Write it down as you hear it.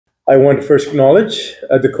I want to first acknowledge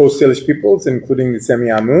the Coast Salish peoples, including the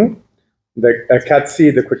Semiahmoo, the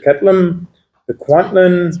Katsi, the Kwiketlam, the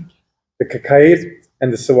Kwantlen, the Kakait,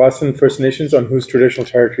 and the Sawasan First Nations, on whose traditional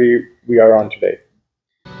territory we are on today.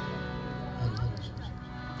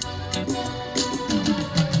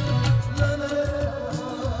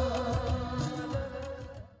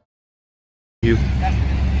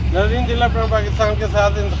 नाज़रीन, दिल अपना पाकिस्तान के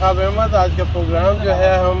साथ इंतखाब अहमद। आज का programme जो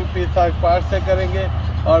है हम पीस आर्ट पार्क से करेंगे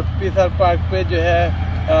और पीस आर्ट पार्क पे जो है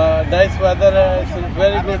नाइस वेदर है, it's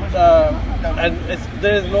very good and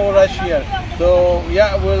there is no rush here, सो या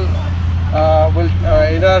विल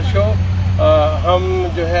इन आवर शो हम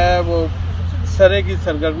जो है वो सरे की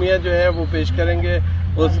सरगर्मियाँ जो है वो पेश करेंगे।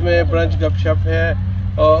 उसमें ब्रंच गपशप है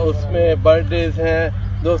और उसमें बर्थडेज हैं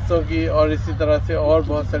दोस्तों की, और इसी तरह से और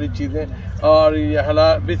बहुत सारी चीज़ें, और ये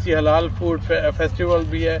हलाल फूड फेस्टिवल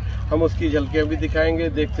भी है, हम उसकी झलकियाँ भी दिखाएंगे।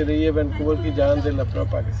 देखते रहिए वैंकूवर की जान, दिल अपना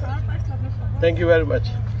Pakistan. Thank you very much.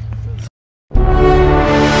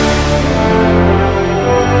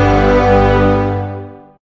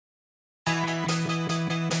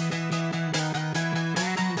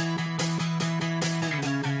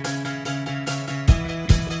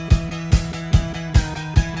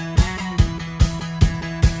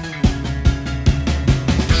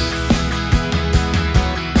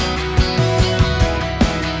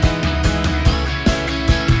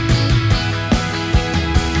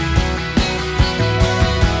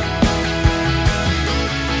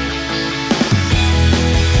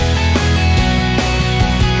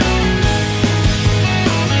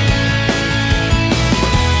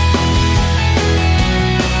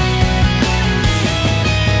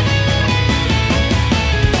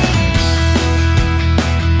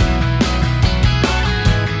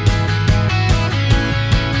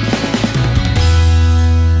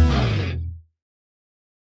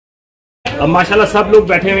 अब माशाल्लाह सब लोग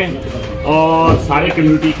बैठे हुए हैं और सारे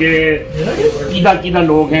कम्युनिटी के कीदा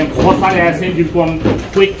लोग हैं। बहुत सारे ऐसे हैं जिनको हम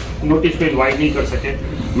क्विक नोटिस पे इन्वाइट नहीं कर सके,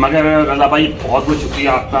 मगर रजा भाई बहुत बहुत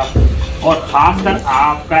शुक्रिया आपका, और ख़ासकर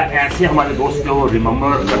आपका ऐसे हमारे दोस्त को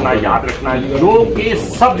रिमेम्बर करना, याद रखना, जो कि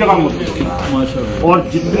सब जगह मौजूद है। और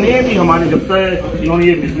जितने भी हमारे, जब तक इन्होंने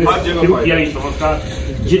ये बिजनेस शुरू किया इस शोर का,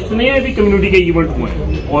 जितने भी कम्युनिटी के इवेंट हुए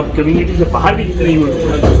और कम्युनिटी से बाहर भी जितने इवेंट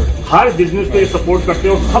हुए, हर बिजनेस को ये सपोर्ट करते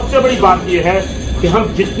हैं। और सबसे बड़ी बात ये है कि हम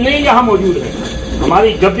जितने यहाँ मौजूद हैं,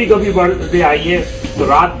 हमारी जब भी कभी बर्थडे आई है तो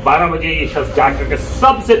रात 12 बजे ये शख्स जा करके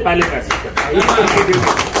सबसे पहले मैसेज करता है।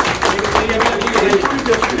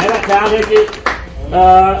 मेरा ख्याल है कि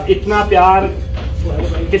इतना प्यार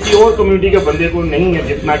किसी और कम्युनिटी के बंदे को नहीं है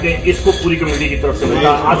जितना कि इसको पूरी कम्युनिटी की तरफ से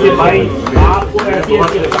मिला। आसिफ भाई, आपको ऐसी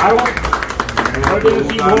आप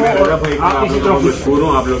किसी तरह मशहूर हूँ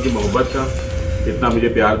आप लोगों की मोहब्बत का, इतना मुझे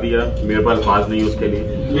प्यार दिया, मेरे पास अल्फाज नहीं उसके लिए।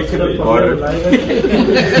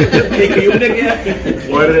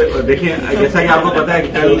 और देखिए, जैसा कि आपको पता है कि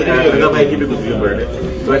कल रजा भाई की भी दूसरी बर्थडे,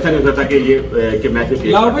 तो ऐसा नहीं होता कि ये कि मैसेज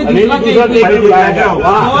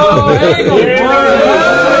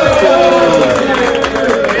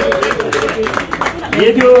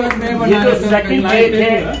ये जो सेकंड केक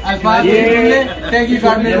है ये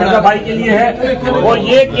रजा भाई के लिए है, और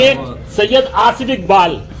ये केक सैयद आसिफ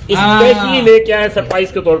इकबाल स्पेशली लेके आए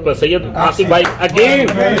सरप्राइज के तौर पर। सैयद आसिफ भाई अगेन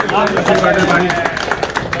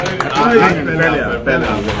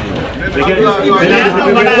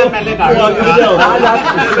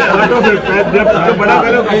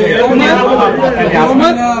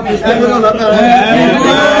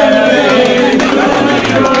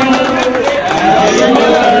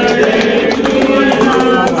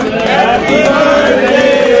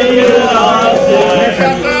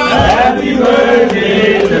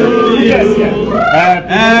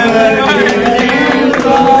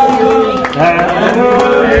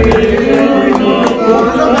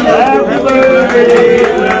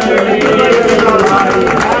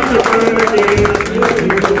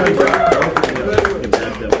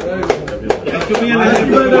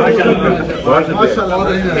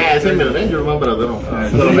ऐसे मिल रहे हैं जुड़वा ब्रदर हूँ।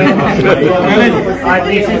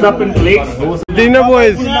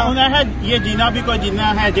 ये जीना भी कोई जीना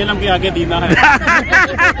है, जेलम के आगे दीना है।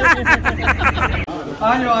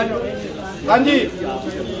 हाँ जी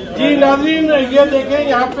जी नाज़रीन, ये देखें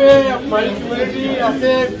यहाँ पे हमारी कम्युनिटी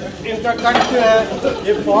ऐसे, इनका कट जो है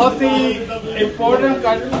ये बहुत ही इम्पोर्टेंट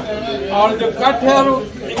कट, और जो कट है वो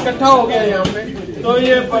इकट्ठा हो गया यहाँ पे, तो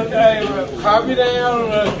ये खा भी रहे हैं और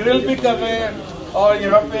ग्रिल भी कर रहे हैं और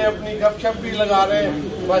यहाँ पे अपनी गपशप भी लगा रहे हैं।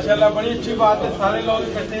 माशाल्लाह बड़ी अच्छी बात है, सारे लोग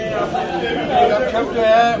इकट्ठे हैं यहाँ पे। ये गपशप जो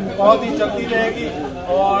है बहुत ही चलती रहेगी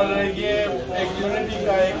और ये एक यूनिटी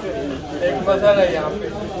का एक मज़हर है यहाँ पे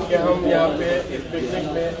कि हम यहाँ पे इस पिकनिक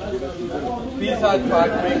में पीस आज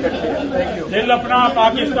पार्क में इकट्ठे हैं। Thank you. दिल अपना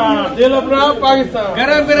पाकिस्तान, दिल अपना पाकिस्तान,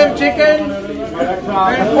 गरम गरम चिकन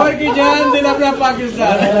वैंकूवर की जान, दिल अपना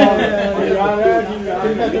पाकिस्तान।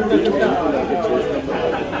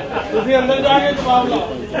 तुझे अंदर जाके जवाब लाओ,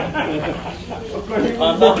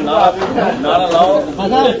 नारा लाओ,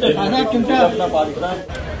 अपना पाकिस्तान।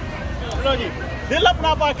 दिल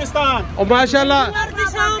अपना पाकिस्तान। और माशाल्लाह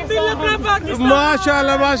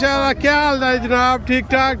माशाल्लाह माशाल्लाह, क्या हाल है जनाब? ठीक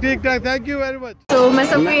ठाक ठीक ठाक, थैंक यू वेरी मच। तो मैं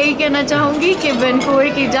सबको यही कहना चाहूँगी कि वैंकूवर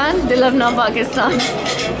की जान, दिल अपना पाकिस्तान।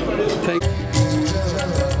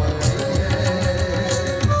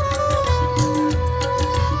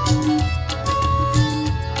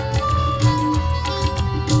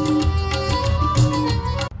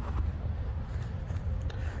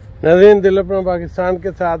 नाज़रीन, दिल अपना पाकिस्तान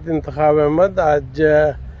के साथ इंतखाब अहमद आज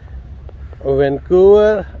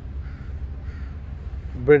वैंकूवर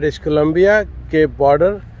ब्रिटिश कोलंबिया के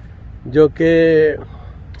बॉर्डर, जो कि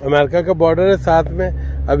अमेरिका का बॉर्डर है साथ में।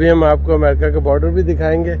 अभी हम आपको अमेरिका का बॉर्डर भी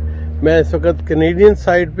दिखाएंगे। मैं इस वक्त कैनेडियन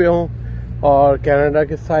साइड पे हूँ और कनाडा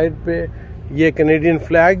के साइड पे ये कैनेडियन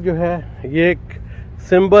फ्लैग जो है ये एक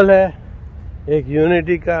सिंबल है, एक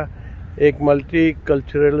यूनिटी का, एक मल्टी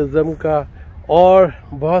कल्चरलिज्म का और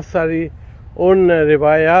बहुत सारी उन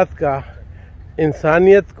रिवायात का,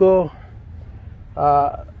 इंसानियत को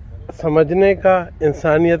समझने का,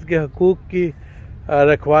 इंसानियत के हकूक़ की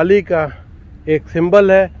रखवाली का एक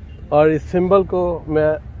सिंबल है। और इस सिंबल को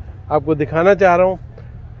मैं आपको दिखाना चाह रहा हूँ।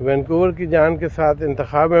 वैंकूवर की जान के साथ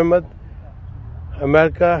इंतखाब अहमद,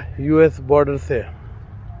 अमेरिका यूएस बॉर्डर से।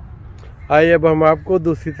 आइए अब हम आपको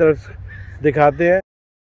दूसरी तरफ दिखाते हैं।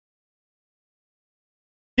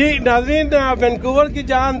 जी नाज़रीन, वैंकूवर की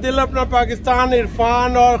जान, दिल अपना पाकिस्तान,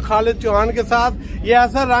 इरफान और खालिद चौहान के साथ ये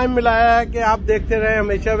ऐसा राइम मिलाया है कि आप देखते रहे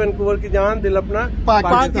हमेशा। वैंकूवर की जान, दिल अपना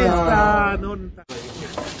पाकिस्तान।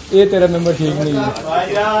 ये तेरा नंबर ठीक नहीं है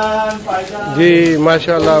जी,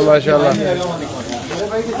 माशाल्लाह माशाल्लाह।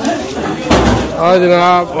 और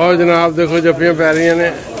जनाब देखो जफियाँ पैरियाँ ने,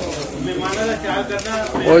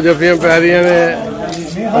 वो जफियाँ पैरियाँ ने,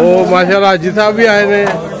 वो माशाल्लाह हाजी साहब भी आए ने,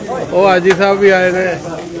 वो हाजी साहब भी आए ने।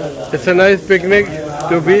 It's a nice picnic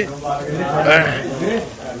to be.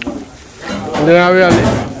 जनाब वाले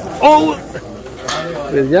ओ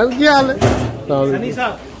रिजल्ट क्या हाल है?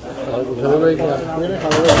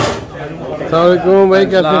 सलामकुम भाई,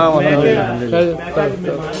 कैसे?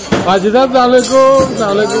 हाजी साहब सलामकुम।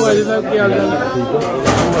 हाजी साहब क्या हाल है?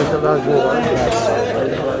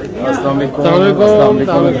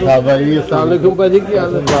 सलामकुम भाजी की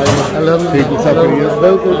हाल है? अल्हम्दुलिल्लाह।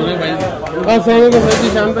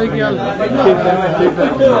 शान भाई की हाल? ठीक है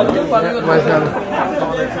ठीक है माशाल्लाह।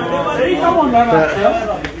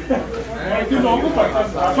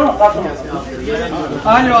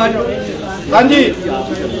 हाँ जी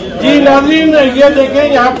जी नाज़रीन, ये देखें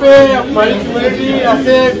यहाँ पे हमारी कम्युनिटी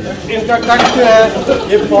ऐसे, इनका कट जो है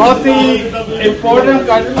ये बहुत ही इम्पोर्टेंट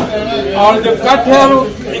कट, और जो कट है वो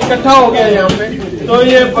इकट्ठा हो गया यहाँ पे। तो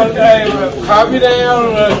ये खा भी रहे हैं और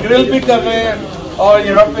ग्रिल भी कर रहे हैं और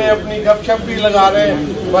यहाँ पे अपनी गपशप भी लगा रहे हैं।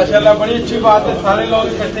 माशाल्लाह बड़ी अच्छी बात है, सारे लोग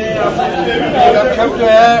इकट्ठे हैं यहाँ पे। ये गपशप जो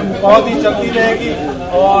है बहुत ही चलती रहेगी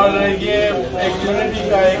और ये एक यूनिटी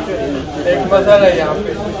का एक मज़हर है यहाँ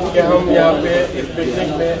पे कि हम यहाँ पे इस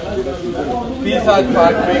पिकनिक में पीस आज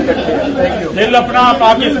पार्क में इकट्ठे हैं। Thank you. दिल अपना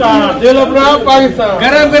पाकिस्तान, दिल अपना पाकिस्तान,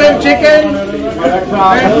 गरम गरम चिकन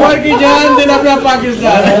वैंकूवर की जान, दिल अपना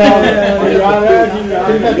पाकिस्तान।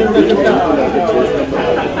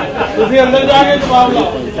 तुझे अंदर जाके जवाब लाओ,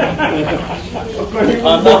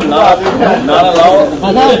 नारा लाओ,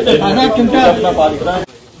 अपना पाकिस्तान।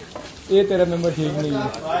 ये तेरा नंबर ठीक नहीं है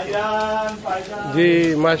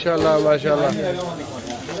जी, माशाल्लाह माशाल्लाह।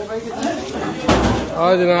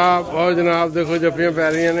 और जनाब देखो जफियाँ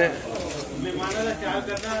पैरियाँ ने,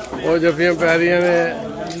 वो जफियाँ पैरियाँ ने,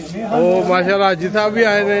 वो माशाल्लाह हाजी साहब भी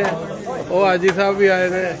आए ने, वो हाजी साहब भी आए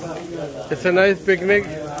ने। It's a nice picnic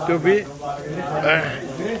to be.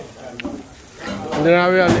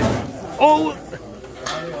 जनाब वाले ओ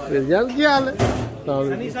रिजल्ट क्या हाल है?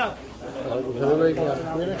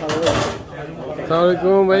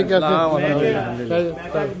 सलामकुम भाई, कैसे?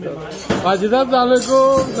 हाजी साहब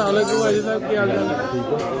सलामकुम। हाजी साहब की हाल है?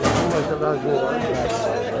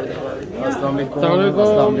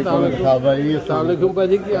 सलामकुम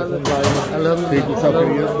भाजी की हाल है? अल्हम्दुलिल्लाह।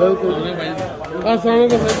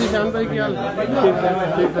 शान भाई की हाल? ठीक है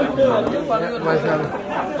ठीक है माशाल्लाह।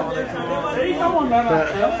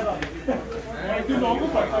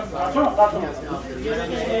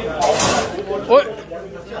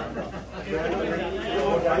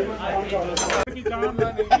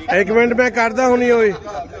 एक मिनट में करता हूँ नहीं हुई।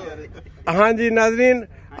 हाँ जी नाजरीन,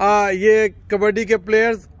 ये कबड्डी के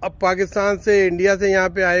प्लेयर्स अब पाकिस्तान से, इंडिया से यहाँ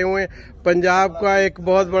पे आए हुए हैं। पंजाब का एक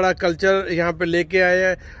बहुत बड़ा कल्चर यहाँ पे लेके आए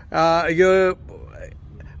हैं। ये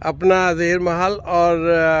अपना ज़हीर महल और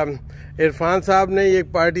इरफान साहब ने ये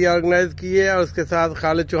पार्टी ऑर्गेनाइज की है और उसके साथ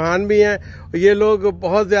खालिद चौहान भी हैं। ये लोग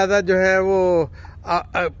बहुत ज़्यादा जो है वो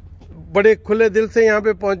बड़े खुले दिल से यहाँ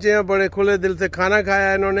पे पहुंचे हैं, बड़े खुले दिल से खाना खाया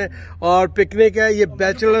है इन्होंने। और पिकनिक है, ये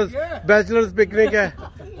बैचलर्स पिकनिक है।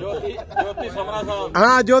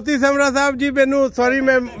 हाँ, ज्योति समरा साहब जी, मैनू सॉरी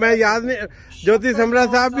मैं याद नहीं, ज्योति समरा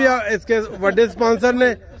साहब भी इसके बड़े स्पॉन्सर ने।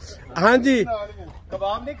 हाँ जी,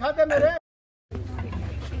 कबाब नहीं खाते मेरे।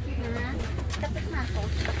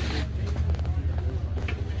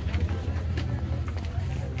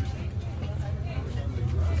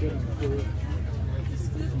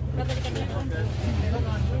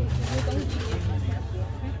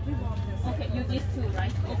 Okay, you these two,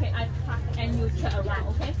 right? Okay, I pack and you turn around,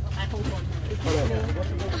 okay? I hold on.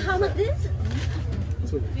 How much this?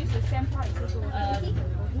 This is same price.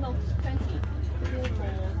 No, 20.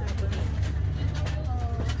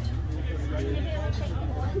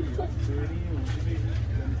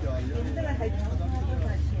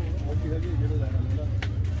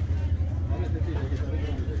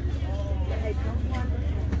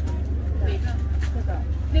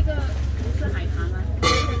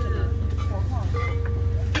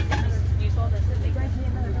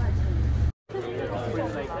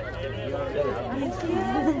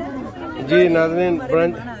 जी नाज़रीन,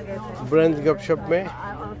 ब्रंच गपशप में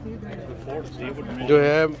जो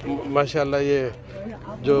है माशाल्लाह ये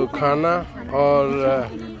जो खाना और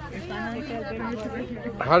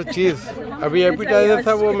हर चीज़, अभी एपिटाइजर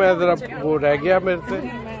था वो मैं ज़रा वो रह गया मेरे से,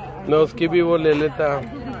 मैं उसकी भी वो ले लेता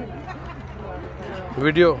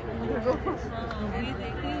वीडियो।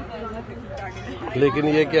 लेकिन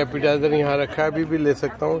ये कि एपिटाइजर यहाँ रखा है, अभी भी ले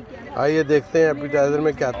सकता हूँ। आइए देखते हैं एपिटाइजर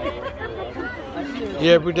में क्या।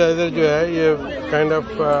 ये एपिटाइजर जो है ये काइंड ऑफ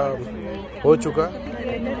हो चुका।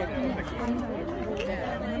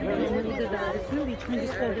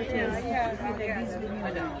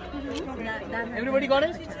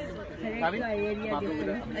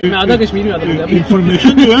 आधा कश्मीर में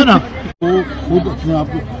इंफॉर्मेशन जो है ना वो खुद अपने आप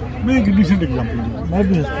को। मैं एक रिसेंट एग्जाम्पल दूँ, मैं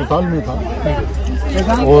भी अस्पताल में था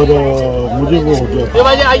और मुझे वो हो गया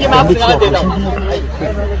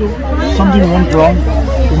समथिंग वेंट रॉन्ग,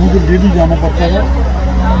 तो मुझे डेली जाना पड़ता है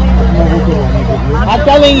अपना वो करवाने के लिए। आप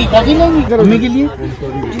क्या लेंगी? कॉफी लेंगी करने के लिए?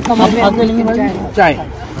 आप लेंगे चाय?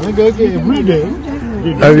 हमें कहे कि एवरी डे।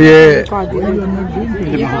 अब ये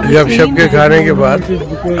गपशप के खाने के बाद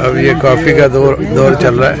अब ये कॉफ़ी का दौर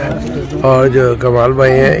चल रहा है और जो कमाल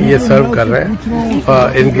भाई हैं ये सर्व कर रहे हैं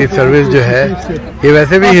और इनकी सर्विस जो है ये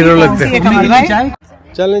वैसे भी हीरो लगते हैं।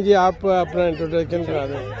 चलें जी, आप अपना इंट्रोडक्शन करा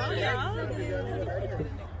दें।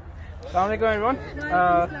 अस्सलाम वालेकुम एवरीवन,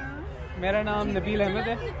 मेरा नाम नबील अहमद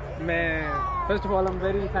है। मैं first of all I am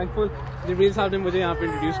very thankful जबरील साहब ने मुझे यहाँ पे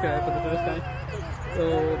इंट्रोड्यूस कराया फॉर द फर्स्ट टाइम। तो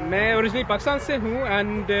मैं ओरिजिनली पाकिस्तान से हूँ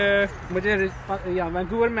एंड मुझे यहाँ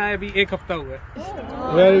वैंकूवर में आए अभी 1 हफ्ता हुआ है।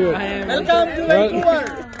 Very good, welcome to Vancouver.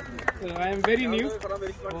 I am very new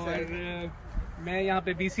और मैं यहाँ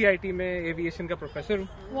पे BCIT में एविएशन का प्रोफेसर हूँ,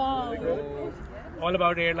 all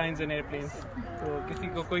about airlines and airplanes. तो किसी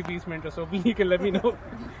को कोई भी इसमें इंटरेस्ट हो please can let me know.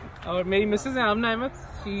 और मेरी मिसेज है आमना Ahmad,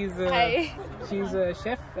 she is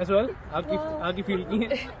chef as well, आपकी फील्ड की है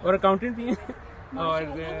और अकाउंटेंट भी है। और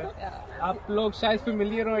आप लोग शायद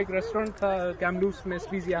फेमिलियर हो, एक रेस्टोरेंट था कैमलूस में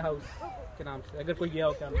स्पीजिया हाउस के नाम से, अगर कोई गया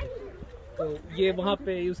हो कैमलूस, तो ये वहाँ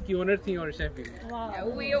पे उसकी ओनर थी और शेफ भी।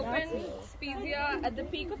 We opened Spezia at the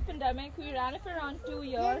peak of pandemic. We ran it for around 2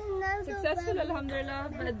 years. Successful, alhamdulillah.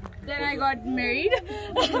 But then I got married,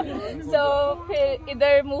 so फिर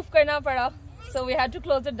इधर move करना पड़ा. So we had to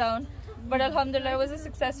close it down. But alhamdulillah, it was a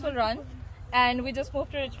successful run, and we just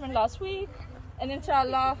moved to Richmond last week. And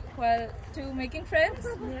inshallah, well, to making friends.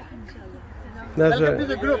 That's Welcome right. to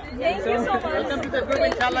the group. Thank you so much. Welcome to the group.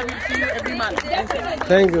 Inshallah, we'll see you every month. Thank you,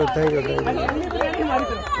 thank you, thank you.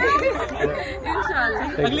 Inshallah.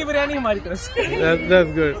 अगली बिरयानी हमारी तरफ से। That's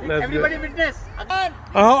good, that's good. Everybody witness.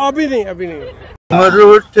 हाँ, अभी नहीं।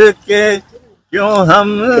 रूठ के क्यों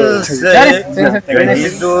हमसे कहीं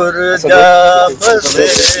दूर जा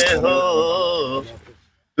बसे हो,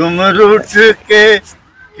 तुम रूठ के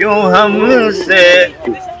क्यों हमसे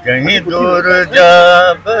कहीं दूर जा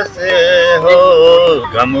बसे हो।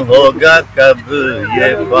 गम होगा कब ये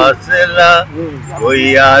फासला कोई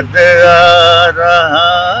याद आ रहा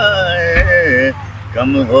है,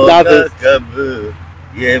 गम होगा कब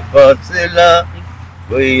ये फासला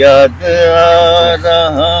कोई याद आ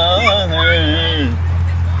रहा है।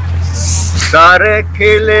 सारे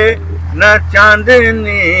खिले न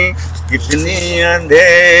चांदनी कितनी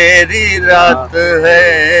अंधेरी रात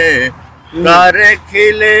है, तारे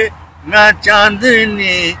खिले ना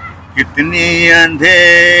चांदनी, कितनी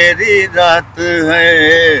अंधेरी रात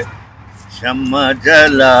है। शम्मा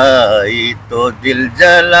जलाई तो दिल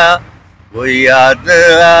जला, कोई याद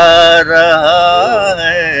आ रहा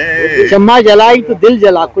है। शम्मा जलाई तो दिल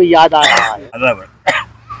जला, कोई याद आ रहा है।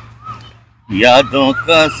 यादों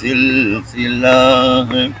का सिलसिला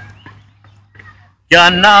है, क्या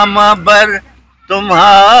नाम बर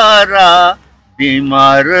तुम्हारा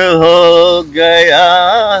बीमार हो गया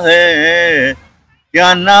है।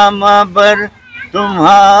 क्या नाम बर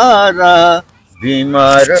तुम्हारा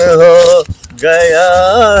बीमार हो गया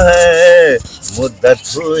है। मुद्दत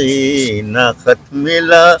हुई ना खत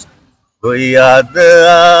मिला, कोई याद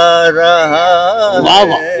आ रहा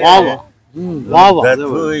है। मुद्दत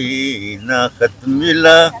हुई ना खत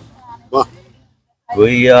मिला,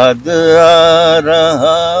 कोई याद आ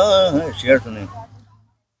रहा है। शेर सुने।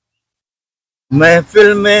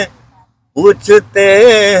 महफिल में पूछते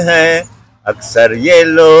हैं अक्सर ये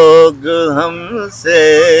लोग हमसे,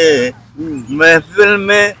 महफिल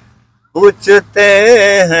में पूछते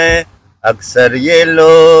हैं अक्सर ये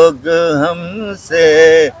लोग हमसे,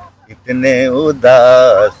 इतने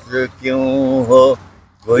उदास क्यों हो,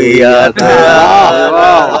 कोई याद आ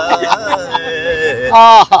रहा है।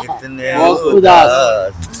 इतने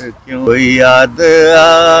उदास क्यों, कोई याद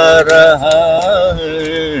आ रहा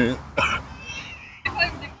है।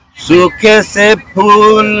 सूखे से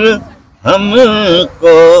फूल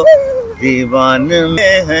हमको दीवान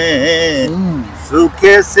में हैं,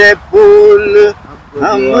 सूखे से फूल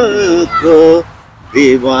हमको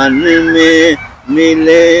दीवान में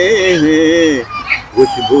मिले हैं।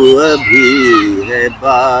 खुशबू अभी है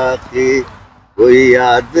बाकी, कोई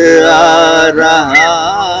याद आ रहा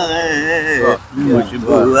है।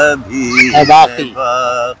 खुशबू अभी है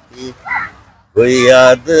बाकी, कोई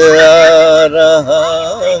याद आ रहा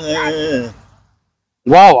है।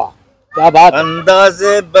 वाह वाह, क्या बात।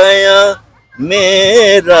 अंदाज़े बयां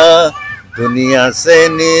मेरा दुनिया से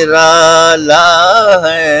निराला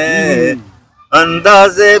है।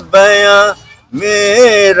 अंदाज़े बयां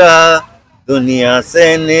मेरा दुनिया से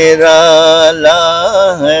निराला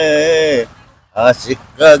है। आशिक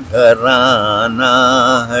का घराना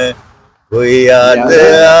है, कोई याद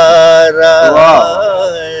आ रहा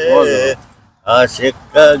है। आशिक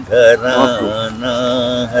का घराना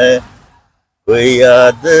है, कोई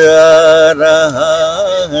याद आ रहा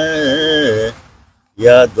है।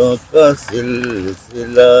 यादों का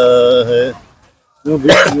सिलसिला है,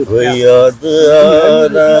 कोई याद आ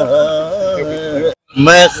रहा है।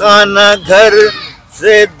 मैं खाना घर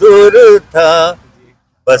से दूर था,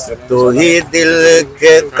 बस तू ही दिल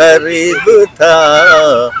के करीब था।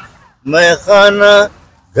 मैं खाना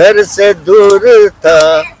घर से दूर था,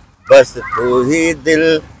 बस तू ही दिल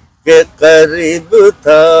के करीब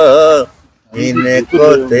था। इन्हें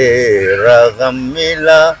को तेरा गम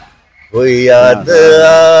मिला, कोई याद आ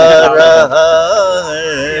रहा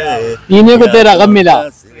है। इन्हें को तेरा गम मिला।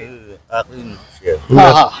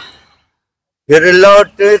 फिर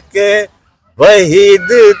लौट के वहीद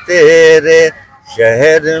तेरे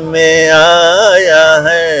शहर में आया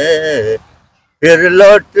है। फिर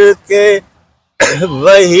लौट के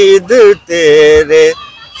वहीद तेरे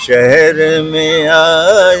शहर में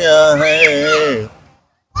आया है।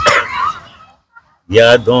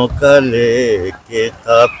 यादों का लेके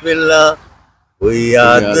काफिला, कोई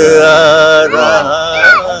याद आ रहा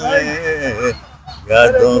है।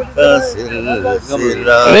 यादों का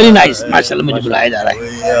सिलसिला। वेरी नाइस, माशाल्लाह मुझे बुलाया जा रहा है।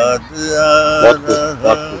 कोई याद आ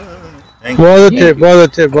रहा है। बहुत अच्छे, बहुत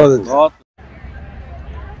अच्छे, बहुत अच्छे।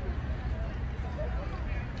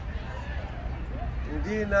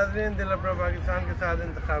 जी नाज़रीन, दिल अपना पाकिस्तान के साथ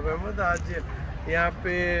इंतखाब अहमद। आज यहाँ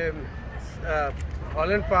पे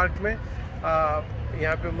हॉलैंड पार्क में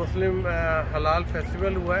यहाँ पे मुस्लिम हलाल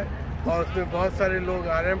फेस्टिवल हुआ है और उसमें बहुत सारे लोग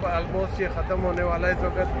आ रहे हैं। ऑलमोस्ट ये ख़त्म होने वाला है इस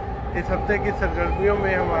वक्त। इस हफ्ते की सरगर्मियों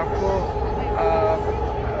में हम आपको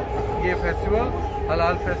ये फेस्टिवल,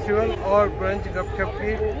 हलाल फेस्टिवल और ब्रंच गपशप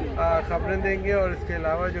की ख़बरें देंगे और इसके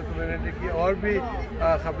अलावा जो कम्युनिटी की और भी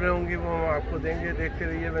ख़बरें होंगी वो हम आपको देंगे। देखते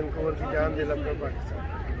रहिए वैंकूवर की जान, दिल अपना पाकिस्तान।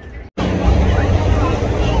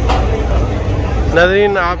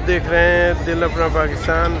 नाज़रीन, आप देख रहे हैं दिल अपना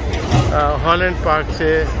पाकिस्तान हॉलैंड पार्क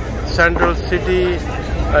से सेंट्रल सिटी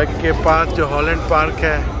के पास जो हॉलैंड पार्क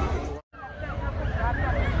है।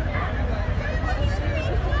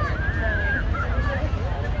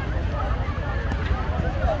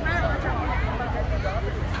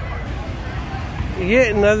 ये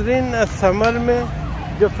नाज़रीन समर में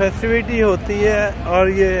जो फेस्टिविटी होती है और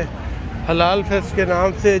ये हलाल फेस्ट के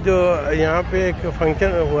नाम से जो यहाँ पे एक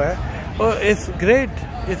फंक्शन हुआ है, Oh, it's great.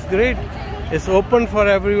 It's great. It's open for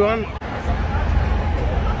everyone.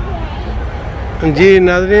 जी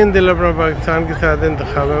नाज़रीन, दिल अपना पाकिस्तान के साथ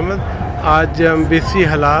इंतखाब अहमद। आज हम BC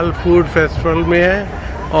हलाल फूड फेस्टिवल में हैं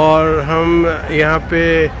और हम यहाँ पे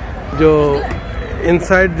जो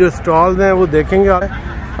इनसाइड जो स्टॉल्स हैं वो देखेंगे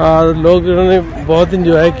और लोगों ने बहुत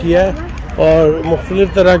इंजॉय किया है और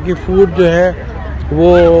मुख्तलिफ़ तरह की फूड जो है वो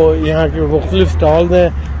यहाँ के मुख्तलिफ़ स्टॉल्स हैं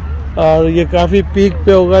और ये काफ़ी पीक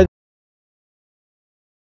पे होगा।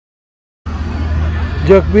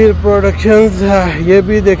 जकबीर प्रोडक्शंस, ये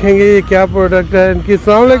भी देखेंगे ये क्या प्रोडक्ट है इनकी।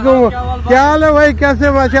 अस्सलाम वालेकुम, क्या हाल है भाई,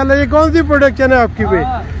 कैसे माशाल्लाह। ये कौन सी प्रोडक्शन है आपकी भाई,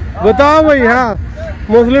 बताओ भाई। हाँ,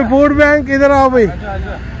 मुस्लिम फूड बैंक, इधर आओ भाई,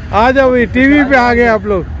 आ जाओ भाई, टीवी पे आ गए आप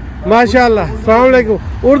लोग माशाल्लाह। अस्सलाम वालेकुम।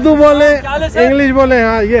 उर्दू बोले, इंग्लिश बोले?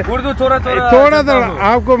 हाँ, ये उर्दू थोड़ा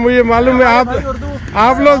आपको मुझे मालूम है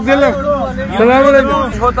आप लोग दिल सलाम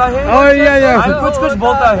होता है और या कुछ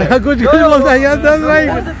बोलता है कुछ बोलता है। That's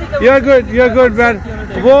right, you are good man.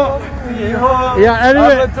 वो या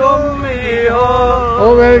एनीवे,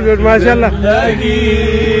 ओ वेरी गुड माशाल्लाह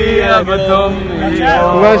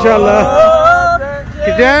माशाल्लाह।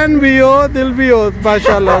 चैन भी हो, दिल भी हो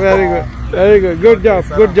माशाल्लाह। Very good, good job,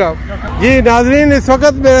 good job. जी नाजरीन, इस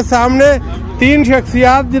वक्त मेरे सामने 3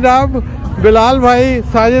 शख्सियात जनाब बिलाल भाई,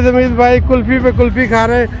 साजिद हमीद भाई कुल्फी पे कुल्फी खा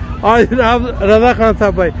रहे हैं और जनाब रजा खान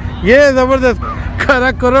साहब भाई, ये जबरदस्त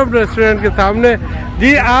कराकोरम रेस्टोरेंट के सामने।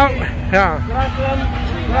 जी आप, हाँ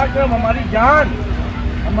हमारी जान,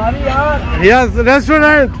 हमारी यार, यस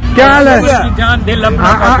रेस्टोरेंट, क्या हाल है? जान दिल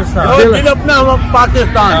अपना पाकिस्तान, दिल अपना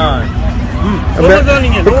पाकिस्तान।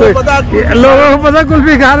 लोगों को पता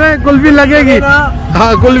कुल्फी खा रहे हैं, कुल्फी लगेगी।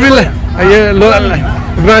 हाँ कुल्फी ये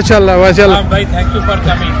माशाल्लाह माशाल्लाह भाई, thank you for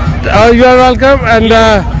coming. You are welcome and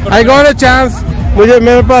I got a chance.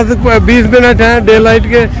 मेरे पास 20 मिनट हैं डे लाइट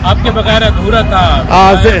के। आपके बगैर अधूरा था।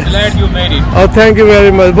 Glad you made it. और थैंक यू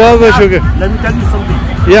वेरी मच, बहुत बहुत शुक्रिया।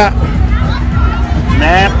 या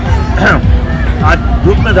मैं आज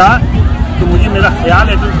ग्रुप में था तो मुझे मेरा ख्याल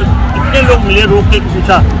है कि कितने लोग मिले, रोक के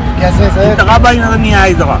पूछा कैसे सर? इंतखाब भाई नजर नहीं आया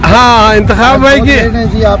इस दफा। हाँ, इंतखाब भाई की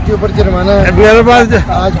जी आपके ऊपर जुर्माना है मेरे पास।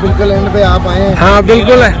 आज बिल्कुल एंड पे आप आए हैं। हाँ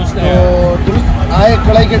बिल्कुल है, तो आए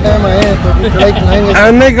कढ़ाई के टाइम आए हैं तो कढ़ाई खिलाएंगे।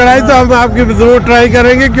 नहीं कढ़ाई तो हम आपकी जरूर ट्राई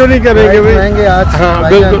करेंगे, क्यों नहीं करेंगे भाई, खिलाएंगे आज। हाँ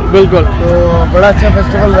बिल्कुल बिल्कुल। तो बड़ा अच्छा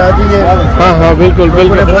फेस्टिवल रहा जी ये। हाँ हाँ बिल्कुल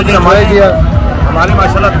बिल्कुल। हमारे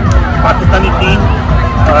माशाल्लाह पाकिस्तानी 3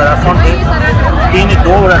 रेस्टोरेंट थे,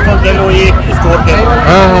 2 रेस्टोरेंट थे, एक स्टोर थे।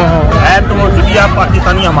 हाँ हाँ हाँ है तो जुलिया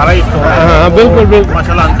पाकिस्तानी हमारा ही स्टोर है। हाँ बिल्कुल बिल्कुल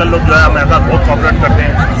माशाल्लाह अंकल लोग जो है हमारे साथ बहुत कोऑपरेट करते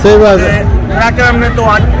हैं। सही बात है। क्या हमने तो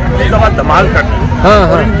आज इस दफा धमाल कर दी। हाँ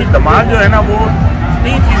और इनकी धमाल जो है ना वो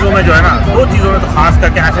 3 चीजों में जो है ना, 2 चीजों में तो खास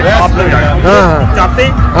करके ऐसे टॉप लग जाएगा, चाहते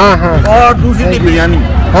और दूसरी थी बिरयानी।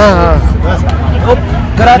 हाँ हाँ,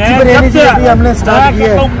 कराची बिरयानी से अभी हमने स्टार्ट की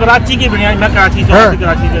है। कराची की बिरयानी, मैं कराची से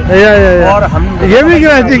कराची से और हम ये भी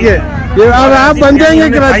कराची के, और आप बन जाएंगे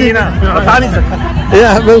कराची ना, बता नहीं सकते।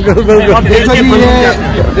 या बिल्कुल बिल्कुल।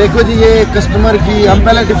 देखो जी ये कस्टमर की, हम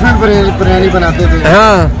पहले डिफरेंट बिरयानी बनाते थे।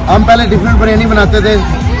 हाँ, हम पहले डिफरेंट बिरयानी बनाते थे,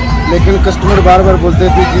 लेकिन कस्टमर बार बार बोलते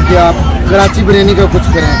थे कि आप कराची बिरयानी का कुछ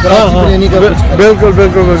करें, कराची बिरयानी का कुछ करें। बिल्कुल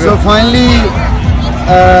बिल्कुल। सो फाइनली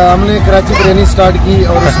हमने कराची बिरयानी स्टार्ट की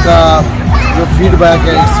और उसका जो फीडबैक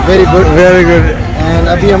है it's very good, very good. And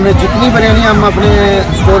अभी हमने जितनी बिरयानी हम अपने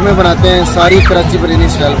स्टोर में बनाते हैं सारी कराची बिरयानी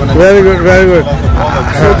स्टाइल बनाते हैं। Very good very good.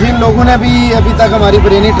 सो जिन लोगों ने अभी तक हमारी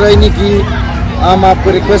बिरयानी ट्राई नहीं की, हम आपको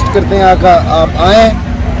रिक्वेस्ट करते हैं आप आएँ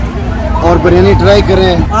और बिरयानी ट्राई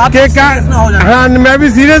करें। हाँ, मैं भी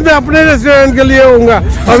सीरियस में अपने रेस्टोरेंट के लिए होऊंगा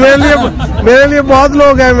और मेरे लिए बहुत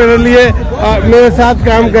लोग हैं मेरे साथ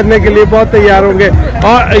काम करने के लिए बहुत तैयार होंगे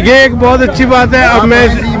और ये एक बहुत अच्छी बात है। अब मैं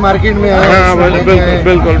मार्केट में आया। हाँ बिल्कुल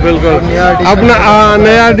बिल्कुल बिल्कुल, अपना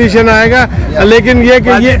नया एडिशन आएगा, लेकिन ये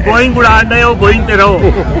कि ये गोइंग उड़ा रहे हो, गोइंग पे रहो।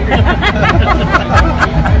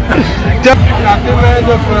 जब में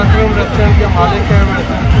जो रेस्टोरेंट के मालिक है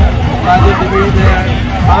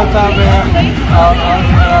खान साहब है और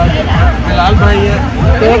बिलाल भाई है,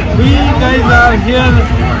 तो we guys are here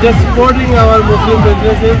just supporting our Muslim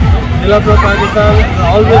businesses. Dil Apna Pakistan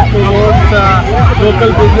always promotes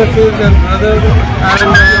local businesses and brothers,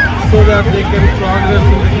 and so that they can progress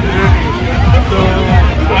in the community. So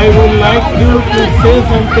I would like you to say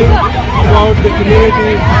something about the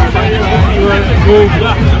community you are doing.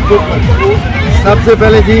 सबसे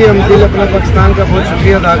पहले जी हम दिल अपना पाकिस्तान का बहुत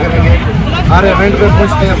शुक्रिया अदा करेंगे। हर इवेंट पे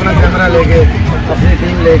पहुँचते हैं अपना कैमरा लेके, अपनी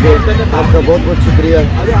टीम लेके, आपका बहुत बहुत शुक्रिया।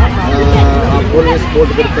 आप ऑलवेज सपोर्ट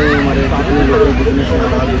करते हैं हमारे जितने लोकल बिजनेस हैं।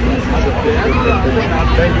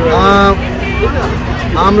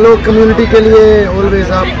 हम लोग कम्युनिटी के लिए ऑलवेज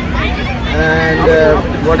आप and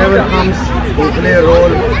whatever comes we play a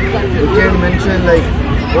role. We can mention like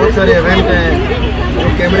बहुत सारे इवेंट हैं जो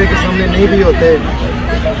कैमरे के सामने नहीं भी होते,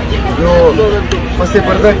 जो फंसे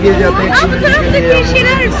पर्दा किए जाते हैं कम्युनिटी के लिए, हम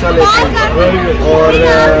उनमें हिस्सा लेते हैं, और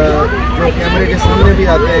जो कैमरे के सामने भी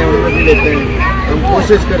आते हैं उनमें भी लेते हैं। हम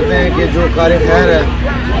कोशिश करते हैं कि जो कार्य खैर है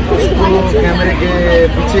उसको कैमरे के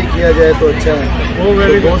पीछे किया जाए तो अच्छा है।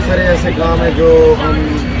 बहुत सारे ऐसे काम हैं जो हम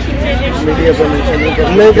मीडिया पर मेंशन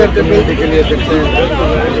नहीं करते, कम्युनिटी के लिए करते हैं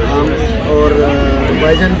हम। और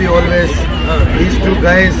भाईजान भी always, these two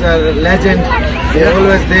guys are legend, they are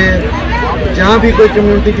always there, जहाँ भी कोई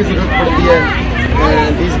कम्युनिटी की जरूरत पड़ती है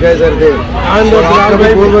these guys are there। और आपका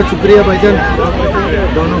भी बहुत बहुत शुक्रिया भाईजान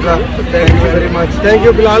दोनों का, thank you very much. Thank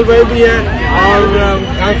you. Bilal भाई भी हैं और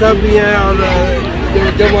खान साहब भी हैं, और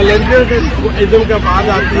जब वॉलंटियरिज्म का बात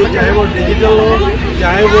आती है, चाहे वो डिजिटल हो,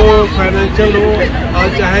 चाहे वो फाइनेंशियल हो, और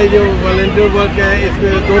चाहे जो वॉलंटियर वर्क है,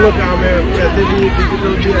 इसमें दोनों काम है, पैसे भी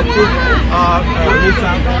डिजिटल भी अच्छी,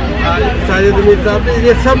 साजिद अमीर साहब,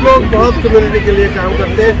 ये सब लोग बहुत कम्युनिटी के लिए काम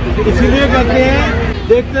करते हैं। इसीलिए कहते हैं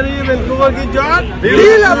देखते रहिए वैंकूवर की जान,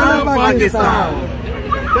 दिल अपना पाकिस्तान।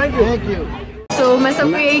 Thank you. तो मैं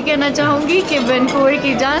सबको यही कहना चाहूँगी कि वैंकूवर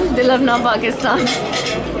की जान, दिल अपना पाकिस्तान।